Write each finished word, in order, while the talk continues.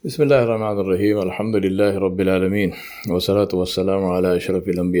بسم الله الرحمن الرحيم الحمد لله رب العالمين والصلاة والسلام على أشرف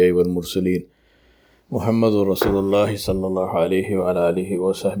الأنبياء والمرسلين محمد رسول الله صلى الله عليه وعلى آله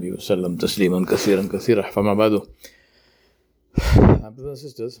وصحبه وسلم تسليما كثيرا كثيرا فما بعد. Brothers and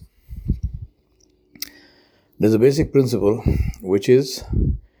sisters, there's a basic principle which is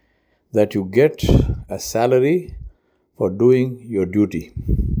that you get a salary for doing your duty,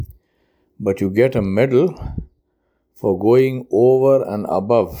 but you get a medal for going over and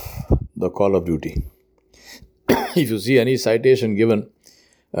above the call of duty. If you see any citation given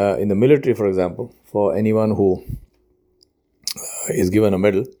in the military, for example, for anyone who is given a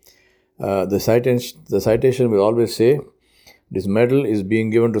medal, the citation will always say, this medal is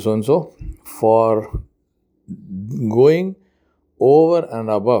being given to so-and-so for going over and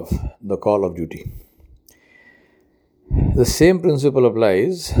above the call of duty. The same principle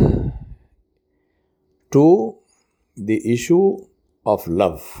applies to the issue of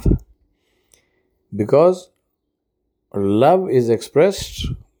love, because love is expressed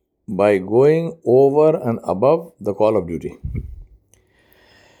by going over and above the call of duty.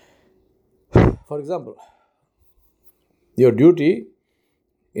 For example, your duty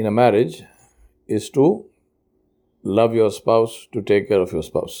in a marriage is to love your spouse, to take care of your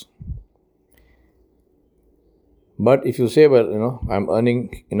spouse. But if you say, well, I'm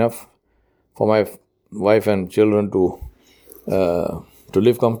earning enough for my wife and children to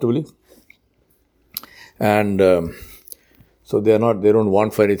live comfortably, and so they don't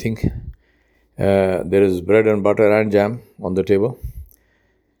want for anything. There is bread and butter and jam on the table.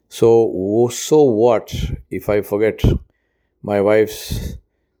 So what if I forget my wife's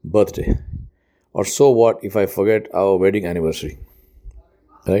birthday? Or so what if I forget our wedding anniversary?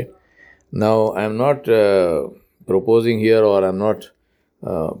 Right? Now, I'm not proposing here, or I'm not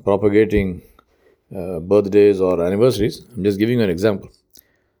propagating birthdays or anniversaries. I'm just giving you an example.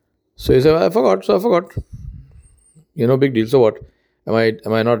 So you say, well, I forgot. Big deal. So what? Am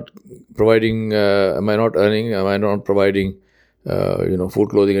I not providing? Am I not earning? Am I not providing? Food,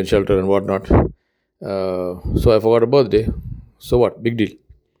 clothing, and shelter and whatnot. So I forgot a birthday. So what? Big deal?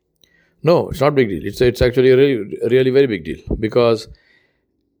 No, it's not big deal. It's actually a really very big deal, because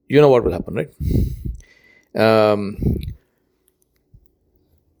you know what will happen, right?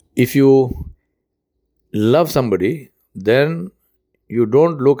 If you love somebody, then you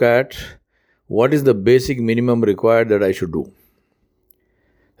don't look at what is the basic minimum required that I should do.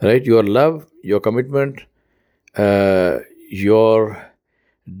 Right? Your love, your commitment, your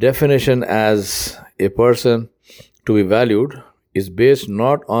definition as a person to be valued is based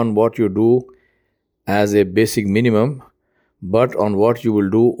not on what you do as a basic minimum, but on what you will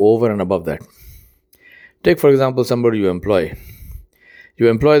do over and above that. Take, for example, somebody you employ. You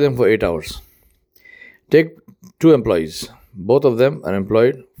employ them for 8 hours. Take 2 employees. Both of them are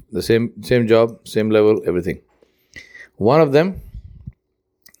employed, the same job, same level, everything. Both of them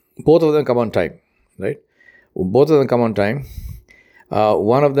come on time, right? Both of them come on time.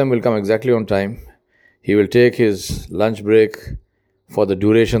 One of them will come exactly on time. He will take his lunch break for the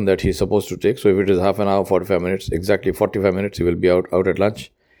duration that he's supposed to take. So if it is half an hour, 45 minutes, exactly 45 minutes, he will be out at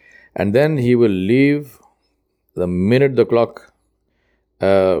lunch. And then he will leave the minute the clock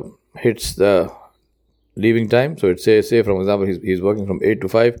hits the leaving time. So it's say for example, he's working from 8 to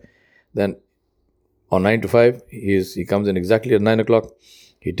 5. Then on 9 to 5, he comes in exactly at 9 o'clock.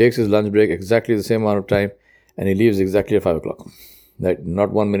 He takes his lunch break exactly the same amount of time, and he leaves exactly at 5 o'clock. Right?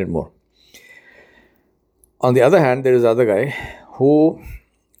 Not 1 minute more. On the other hand, there is other guy who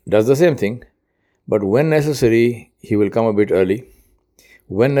does the same thing, but when necessary, he will come a bit early.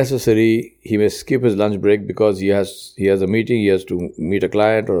 When necessary, he may skip his lunch break because he has a meeting, he has to meet a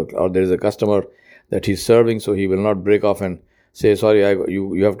client, or there is a customer that he's serving, so he will not break off and say, sorry,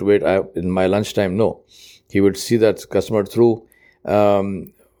 you have to wait in my lunchtime. No, he would see that customer through.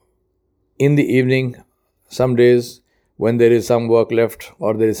 In the evening, some days when there is some work left,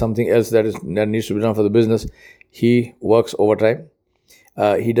 or there is something else that needs to be done for the business, he works overtime.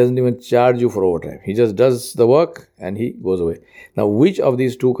 He doesn't even charge you for overtime. He just does the work and he goes away. Now, which of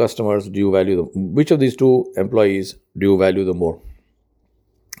these 2 customers do you value? Which of these 2 employees do you value the more?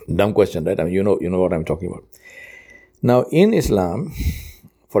 Dumb question, right? I mean, you know what I'm talking about. Now, in Islam,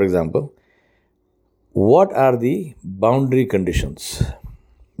 for example, what are the boundary conditions?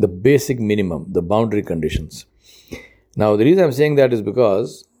 The basic minimum, the boundary conditions. Now, the reason I'm saying that is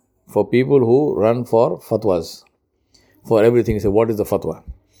because for people who run for fatwas, for everything, say, what is the fatwa?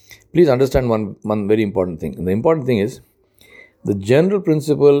 Please understand one very important thing. And the important thing is, the general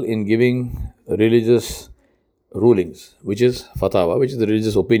principle in giving religious rulings, which is fatwa, which is the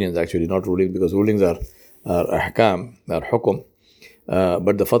religious opinions actually, not rulings, because rulings are ahkam, are hukum.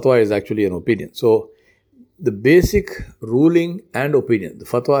 But the fatwa is actually an opinion. So the basic ruling and opinion, the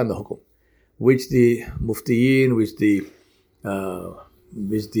fatwa and the hukum, which the muftiyin, which the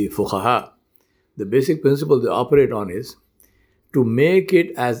fuqaha, the basic principle they operate on is to make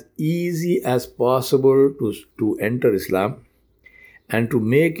it as easy as possible to enter Islam, and to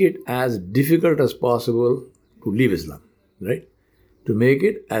make it as difficult as possible to leave Islam, right? To make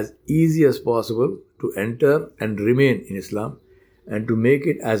it as easy as possible to enter and remain in Islam, and to make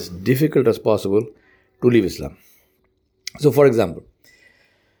it as difficult as possible to leave Islam. So, for example,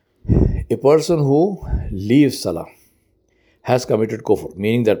 a person who leaves Salah has committed kufr,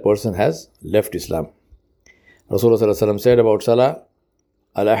 meaning that person has left Islam. Rasulullah said about Salah,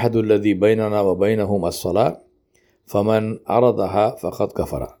 Al-ahadu alladhi baynana wa baynahum as-salah, faman aradaha faqad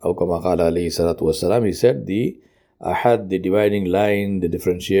kafara. Aw kama qala alayhi salatu wassalam, he said, the ahad, the dividing line, the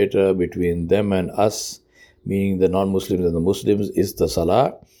differentiator between them and us, meaning the non-Muslims and the Muslims, is the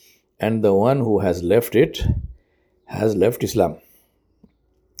Salah, and the one who has left it has left Islam,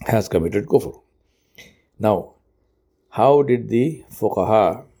 has committed kufr. Now, how did the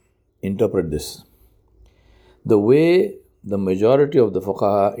fuqaha interpret this? The way the majority of the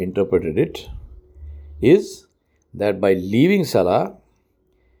fuqaha interpreted it is that by leaving Salah,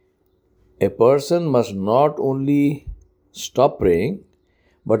 a person must not only stop praying,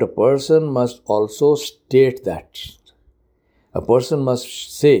 but a person must also state that. A person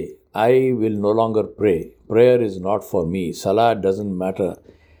must say, I will no longer pray. Prayer is not for me. Salah doesn't matter.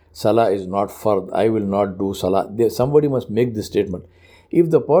 Salah is not fard. I will not do Salah. Somebody must make this statement. If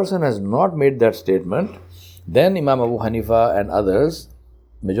the person has not made that statement, then Imam Abu Hanifa and others,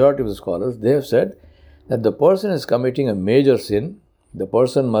 majority of the scholars, they have said that the person is committing a major sin. The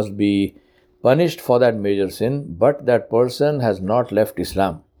person must be punished for that major sin, but that person has not left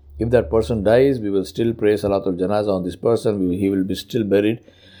Islam. If that person dies, we will still pray Salatul Janazah on this person. He will be still buried,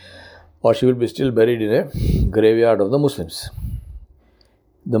 or she will be still buried in a graveyard of the Muslims.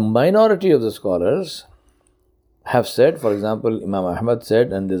 The minority of the scholars have said, for example, Imam Ahmad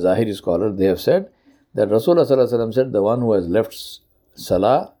said, and the Zahiri scholars, they have said that Rasulullah said, the one who has left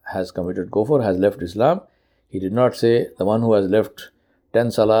Salah has committed kufr, has left Islam. He did not say the one who has left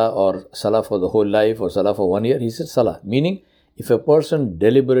 10 Salah or Salah for the whole life or Salah for 1 year. He said Salah, meaning if a person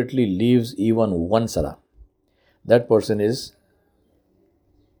deliberately leaves even one Salah, that person is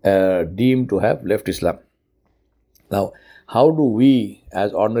deemed to have left Islam. Now, how do we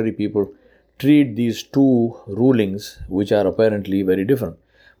as ordinary people treat these two rulings, which are apparently very different?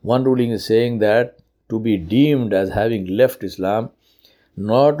 One ruling is saying that to be deemed as having left Islam,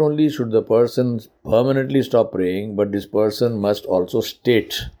 not only should the person permanently stop praying, but this person must also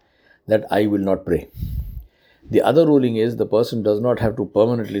state that I will not pray. The other ruling is the person does not have to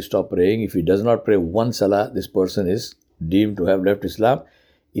permanently stop praying. If he does not pray one Salah, this person is deemed to have left Islam.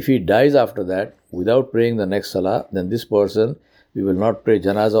 If he dies after that without praying the next Salah, then this person, we will not pray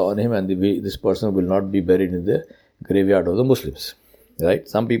Janazah on him, and this person will not be buried in the graveyard of the Muslims. Right?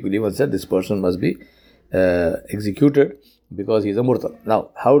 Some people even said this person must be executed because he is a murtad. Now,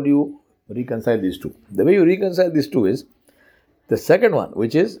 how do you reconcile these two? The way you reconcile these two is the second one,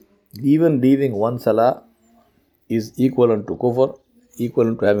 which is even leaving one Salah is equivalent to kufr,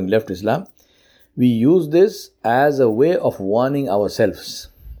 equivalent to having left Islam. We use this as a way of warning ourselves,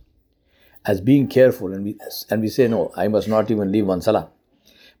 as being careful, and we say, no, I must not even leave one Salah.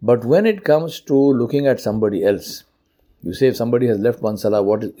 But when it comes to looking at somebody else, you say if somebody has left one Salah,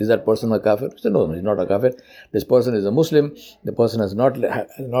 what is that person a kafir? You say, no, he's not a kafir. This person is a Muslim. The person has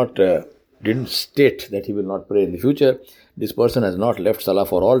didn't state that he will not pray in the future. This person has not left Salah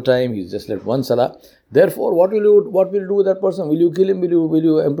for all time. He's just left one Salah. Therefore, what will you do with that person? Will you kill him? Will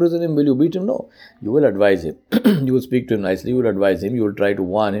you imprison him? Will you beat him? No. You will advise him. You will speak to him nicely. You will advise him. You will try to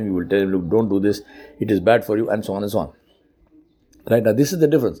warn him. You will tell him, look, don't do this. It is bad for you, and so on and so on. Right? Now, this is the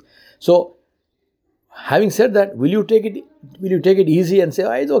difference. So, having said that, will you take it easy and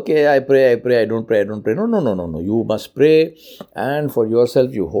say, it's okay, I pray, I don't pray. No. You must pray, and for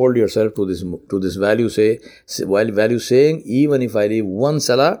yourself, you hold yourself to this value saying, even if I leave one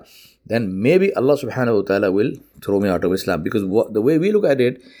Salah, then maybe Allah subhanahu wa ta'ala will throw me out of Islam. Because the way we look at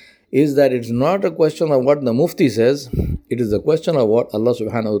it is that it's not a question of what the Mufti says, it is a question of what Allah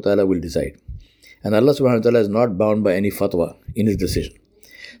subhanahu wa ta'ala will decide. And Allah subhanahu wa ta'ala is not bound by any fatwa in his decision.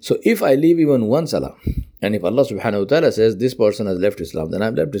 So if I leave even one Salah, and if Allah subhanahu wa ta'ala says this person has left Islam, then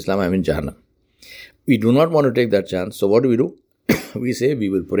I've left Islam, I'm in Jahannam. We do not want to take that chance. So what do? We say we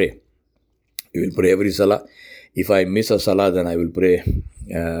will pray. We will pray every Salah. If I miss a Salah, then I will pray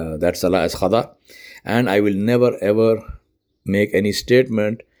that Salah as khada. And I will never ever make any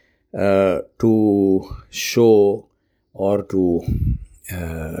statement to show or to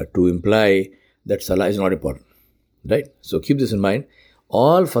imply that salah is not important. Right? So keep this in mind.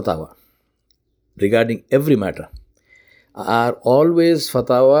 All fatwa regarding every matter are always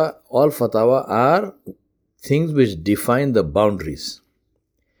fatwa. All fatwa are things which define the boundaries.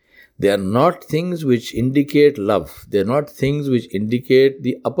 They are not things which indicate love. They are not things which indicate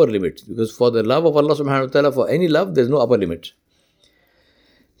the upper limits. Because for the love of Allah subhanahu wa ta'ala, for any love, there is no upper limit.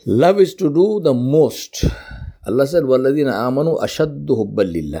 Love is to do the most. Allah said, وَالَّذِينَ آمَنُوا أَشَدُّ حُبًّا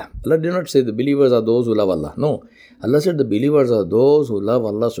لِلَّهِ. Allah did not say the believers are those who love Allah. No. Allah said the believers are those who love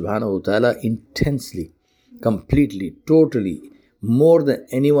Allah subhanahu wa ta'ala intensely, completely, totally, more than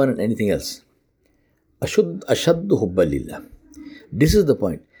anyone and anything else. أَشَدُّ حُبًّا لِلَّهِ. This is the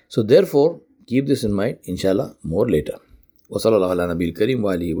point. So therefore, keep this in mind, inshallah, more later. وصلى الله على نبي الكريم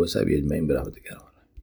وآله وصحبه أجمعين برحمتك.